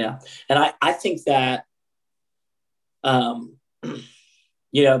 Yeah. And I think that, Paul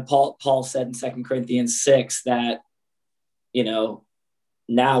said in 2 Corinthians 6 that,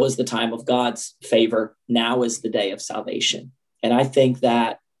 now is the time of God's favor. Now is the day of salvation. And I think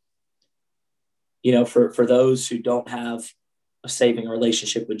that, for those who don't have a saving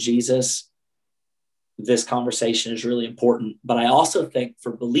relationship with Jesus, this conversation is really important. But I also think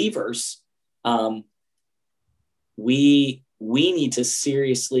for believers, we need to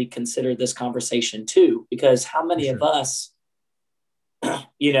seriously consider this conversation too, because how many of us,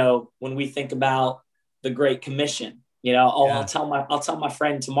 when we think about the Great Commission, I'll tell my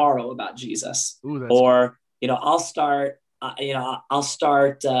friend tomorrow about Jesus. Ooh, or, I'll start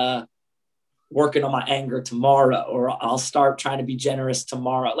working on my anger tomorrow, or I'll start trying to be generous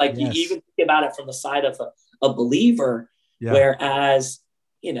tomorrow. Like you even think about it from the side of a believer, whereas,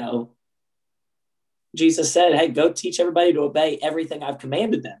 Jesus said, hey, go teach everybody to obey everything I've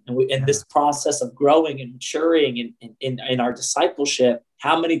commanded them. And this process of growing and maturing in our discipleship,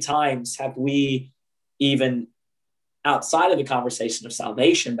 how many times have we, even outside of the conversation of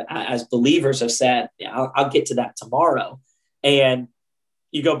salvation, but as believers have said, I'll get to that tomorrow. And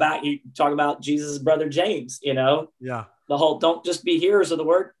you go back, you talk about Jesus' brother James, the whole, don't just be hearers of the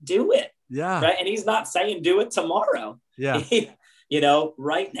word, do it. Yeah. Right. And he's not saying do it tomorrow. Yeah.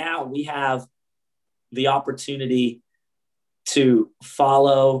 Right now we have the opportunity to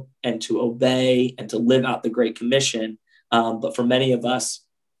follow and to obey and to live out the Great Commission. But for many of us,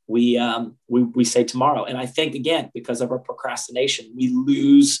 we say tomorrow. And I think, again, because of our procrastination, we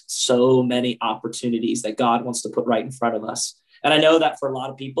lose so many opportunities that God wants to put right in front of us. And I know that for a lot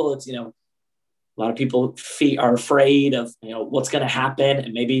of people, it's, a lot of people are afraid of, what's going to happen.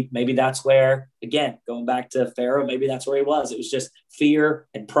 And maybe that's where, again, going back to Pharaoh, maybe that's where he was. It was just fear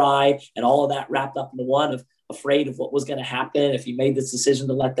and pride and all of that wrapped up into one, of afraid of what was going to happen if he made this decision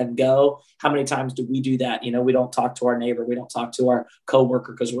to let them go. How many times do we do that? We don't talk to our neighbor. We don't talk to our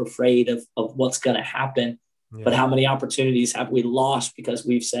coworker because we're afraid of what's going to happen. Yeah. But how many opportunities have we lost because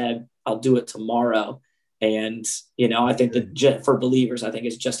we've said, I'll do it tomorrow? And, I think that for believers, I think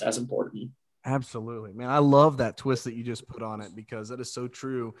it's just as important. Absolutely, man. I love that twist that you just put on it, because that is so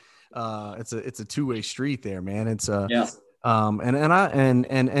true. It's a two-way street there, man. It's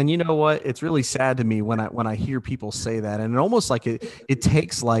and you know what? It's really sad to me when I hear people say that, and it almost like it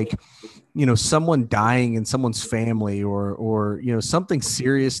takes like, someone dying in someone's family or something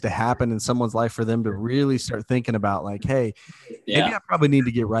serious to happen in someone's life for them to really start thinking about like, hey, maybe I probably need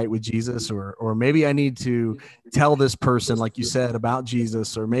to get right with Jesus, or maybe I need to tell this person, like you said, about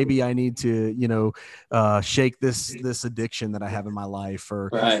Jesus, or maybe I need to, shake this addiction that I have in my life,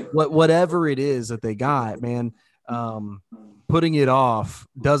 or whatever it is that they got, man. Putting it off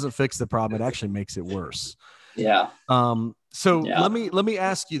doesn't fix the problem. It actually makes it worse. Yeah. Let me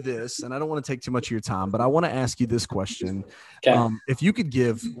ask you this, and I don't want to take too much of your time, but I want to ask you this question. Okay. If you could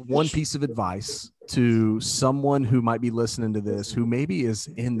give one piece of advice to someone who might be listening to this, who maybe is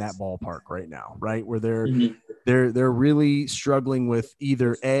in that ballpark right now, right? Where they're They're really struggling with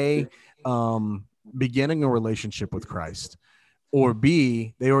either A, beginning a relationship with Christ, or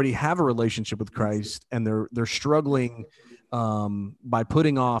B, they already have a relationship with Christ and they're struggling by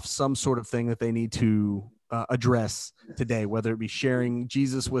putting off some sort of thing that they need to address today, whether it be sharing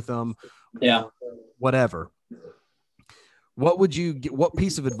Jesus with them, or whatever. What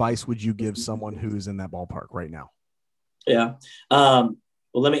piece of advice would you give someone who's in that ballpark right now? Yeah. Well,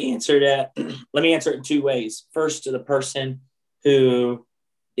 let me answer that. Let me answer it in two ways. First, to the person who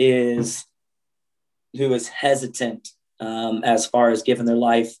is hesitant as far as giving their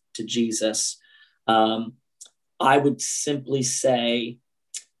life to Jesus. I would simply say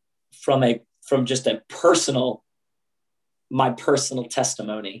from just my personal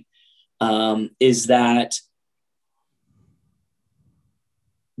testimony, is that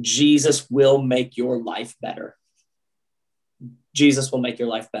Jesus will make your life better. Jesus will make your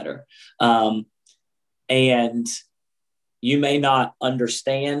life better. And you may not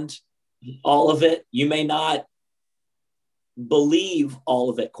understand all of it. You may not believe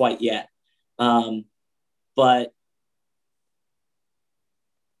all of it quite yet. But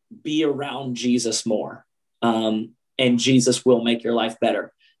be around Jesus more. And Jesus will make your life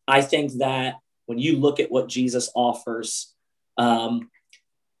better. I think that when you look at what Jesus offers, that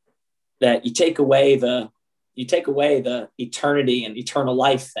you take away the eternity and eternal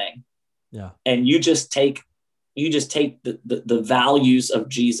life thing. Yeah. And you just take the values of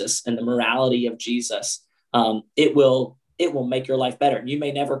Jesus and the morality of Jesus. It will make your life better. You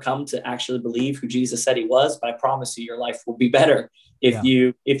may never come to actually believe who Jesus said he was, but I promise you your life will be better if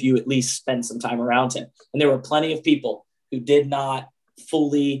you at least spend some time around him. And there were plenty of people who did not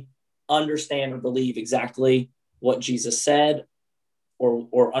fully understand or believe exactly what Jesus said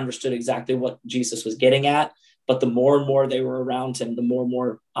or understood exactly what Jesus was getting at. But the more and more they were around him, the more and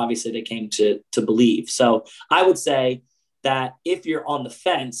more obviously they came to believe. So I would say that if you're on the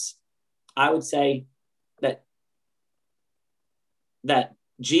fence, I would say that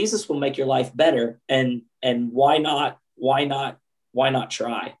Jesus will make your life better. And why not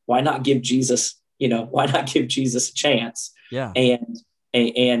try? Why not give Jesus a chance? Yeah.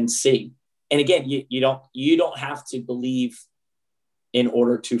 And see. And again, you don't have to believe in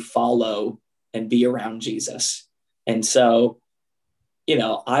order to follow and be around Jesus. And so,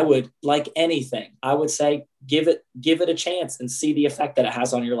 I would, like anything, I would say, give it a chance and see the effect that it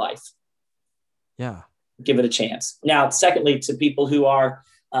has on your life. Yeah. Give it a chance. Now, secondly, to people who are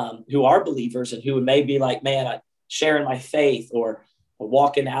believers and who may be like, man, I sharing my faith or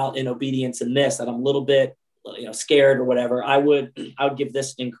walking out in obedience in this, that I'm a little bit, scared or whatever, I would give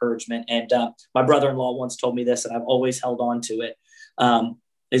this encouragement. And my brother-in-law once told me this, and I've always held on to it,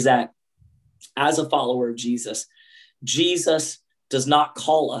 is that as a follower of Jesus, Jesus does not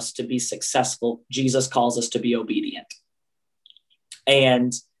call us to be successful. Jesus calls us to be obedient.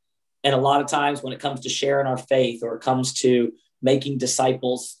 And a lot of times when it comes to sharing our faith or it comes to making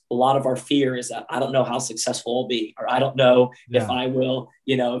disciples, a lot of our fear is that I don't know how successful I'll be, or I don't know if I will,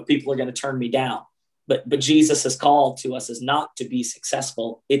 if people are going to turn me down. But Jesus has called to us as not to be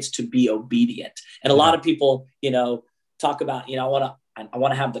successful. It's to be obedient. And a lot of people, talk about, I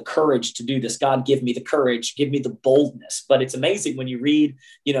want to have the courage to do this. God, give me the courage, give me the boldness. But it's amazing when you read,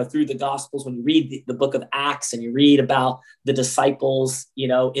 through the Gospels, when you read the book of Acts and you read about the disciples, in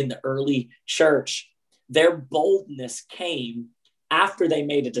the early church, their boldness came after they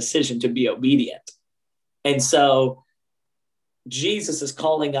made a decision to be obedient. And so Jesus is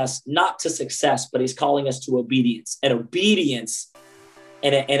calling us not to success, but he's calling us to obedience. And obedience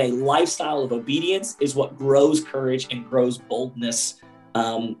and a lifestyle of obedience is what grows courage and grows boldness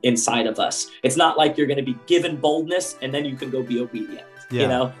inside of us. It's not like you're going to be given boldness and then you can go be obedient,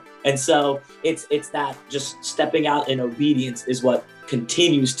 And so it's that just stepping out in obedience is what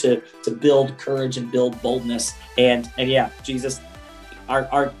continues to build courage and build boldness. And Jesus,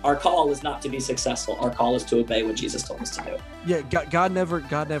 our call is not to be successful. Our call is to obey what Jesus told us to do. Yeah, God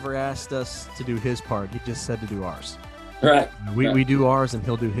never asked us to do his part. He just said to do ours. Right. We do ours and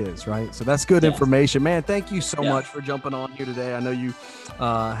he'll do his, right? So that's good information. Man, thank you so much for jumping on here today. I know you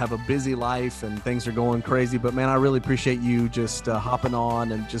have a busy life and things are going crazy, but man, I really appreciate you just hopping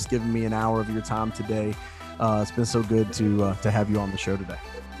on and just giving me an hour of your time today. It's been so good to have you on the show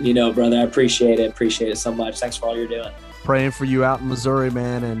today. Brother, I appreciate it. Appreciate it so much. Thanks for all you're doing. Praying for you out in Missouri,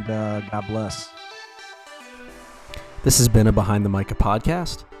 man, and God bless. This has been a Behind the Micah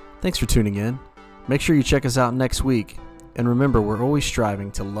podcast. Thanks for tuning in. Make sure you check us out next week. And remember, we're always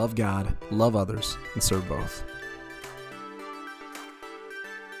striving to love God, love others, and serve both.